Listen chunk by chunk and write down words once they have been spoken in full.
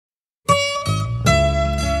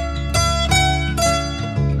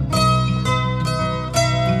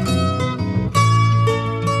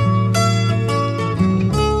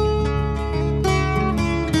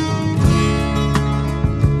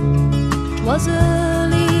'Twas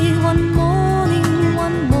early one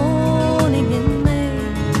morning in May.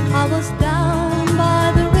 I was down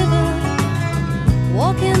by the river,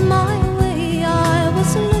 walking my way. I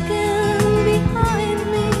was looking behind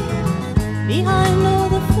me, behind all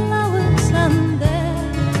the flowers, and there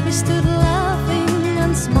he stood laughing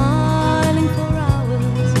and smiling for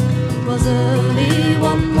hours. It was early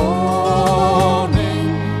one morning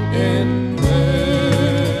in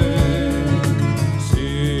May.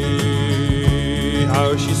 See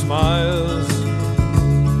how she smiles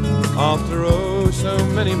after oh so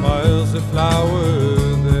many miles of flower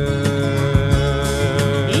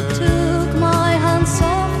there. He took my hand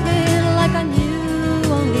softly like I knew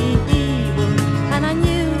only he would, and I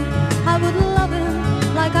knew I would love him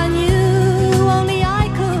like I knew only I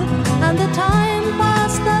could. And the time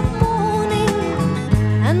passed that morning,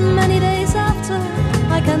 and many days after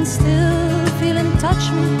I can still feel him touch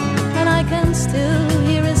me, and I can still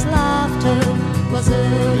hear his laughter. It was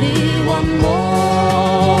early one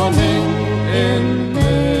morning in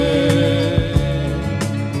May.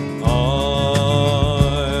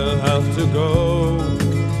 I'll have to go,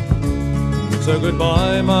 so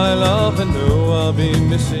goodbye my love, and know I'll be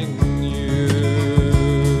missing you.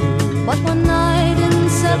 But one night in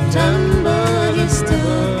September he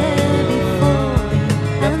stood there before me,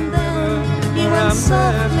 and then he went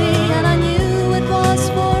softly, and I knew it was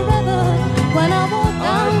forever. When I walked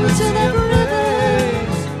down to that river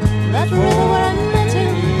where I met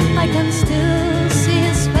him, I can still see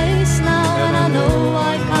his face now, and I know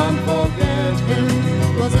I can't forget him.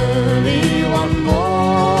 It was early one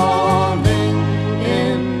morning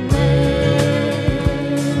in May.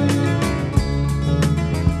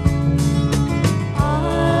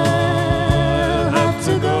 I'll have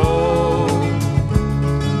to go,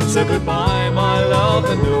 So goodbye my love,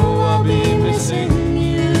 and know I'll be missing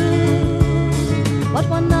you. but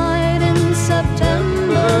one night in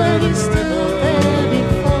September he stood there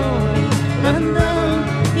before me, and then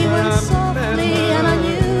he went softly, and I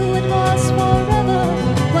knew it was forever.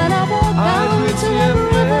 When I walked down to that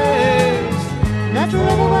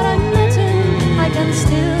river where I met him, I can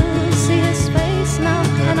still see his face now,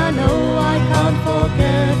 and I know I can't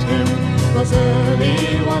forget him. It was early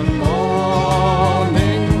one morning